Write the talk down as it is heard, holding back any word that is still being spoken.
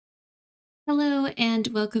Hello and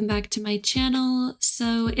welcome back to my channel.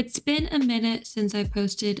 So it's been a minute since I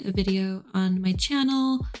posted a video on my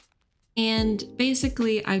channel, and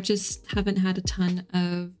basically I just haven't had a ton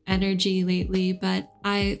of energy lately, but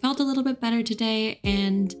I felt a little bit better today.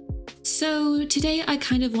 And so today I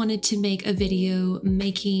kind of wanted to make a video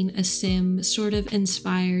making a sim sort of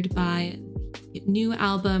inspired by the new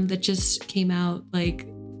album that just came out like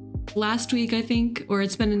last week, I think, or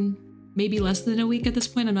it's been maybe less than a week at this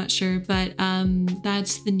point, I'm not sure, but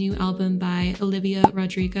that's the new album by Olivia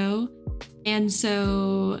Rodrigo. And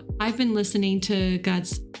so I've been listening to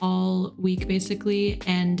Guts all week basically,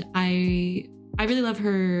 and I really love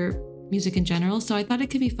her music in general, so I thought it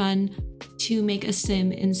could be fun to make a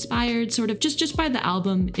sim inspired sort of just by the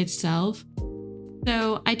album itself.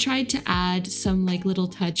 So I tried to add some like little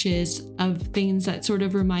touches of things that sort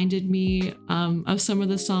of reminded me of some of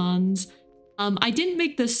the songs. I didn't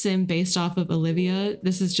make this sim based off of Olivia.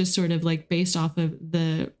 This is just sort of like based off of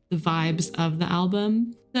the vibes of the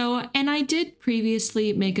album. So, and I did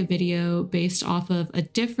previously make a video based off of a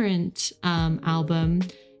different album.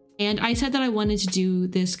 And I said that I wanted to do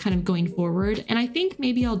this kind of going forward. And I think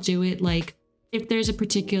maybe I'll do it like if there's a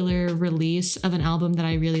particular release of an album that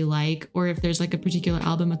I really like, or if there's like a particular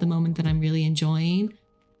album at the moment that I'm really enjoying,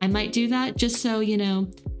 I might do that just so, you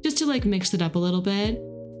know, just to like mix it up a little bit.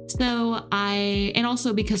 So and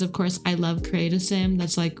also because of course I love create a sim,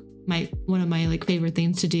 that's like one of my like favorite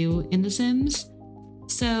things to do in The Sims.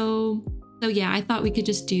 So yeah, I thought we could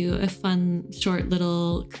just do a fun short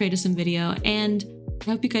little create a sim video, and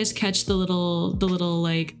I hope you guys catch the little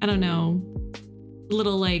like, I don't know,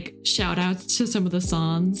 little like shout outs to some of the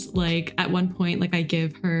songs. Like at one point, like I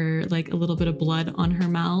give her like a little bit of blood on her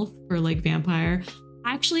mouth for like vampire.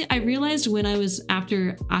 Actually, I realized when I was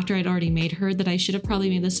after I'd already made her that I should have probably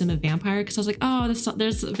made the sim a vampire, because I was like, oh,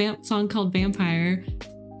 there's a song called Vampire,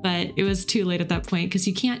 but it was too late at that point because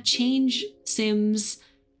you can't change sims.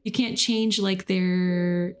 You can't change like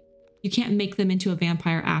you can't make them into a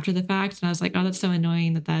vampire after the fact. And I was like, oh, that's so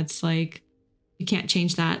annoying that's like, you can't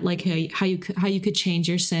change that. Like how you could change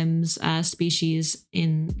your sims species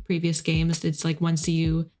in previous games. It's like once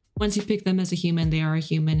you pick them as a human, they are a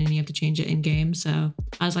human and you have to change it in game. So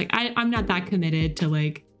I was like, I'm not that committed to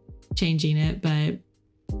like changing it, but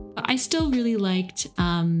I still really liked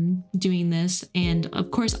doing this. And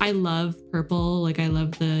of course I love purple. Like I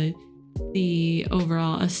love the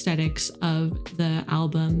overall aesthetics of the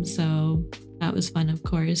album. So that was fun, of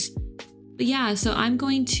course. But yeah, so I'm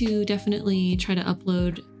going to definitely try to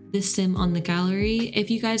upload this sim on the gallery.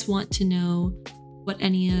 If you guys want to know what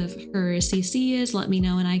any of her CC is, let me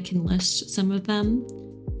know and I can list some of them.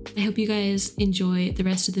 I hope you guys enjoy the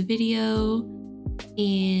rest of the video,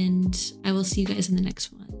 and I will see you guys in the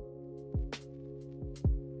next one.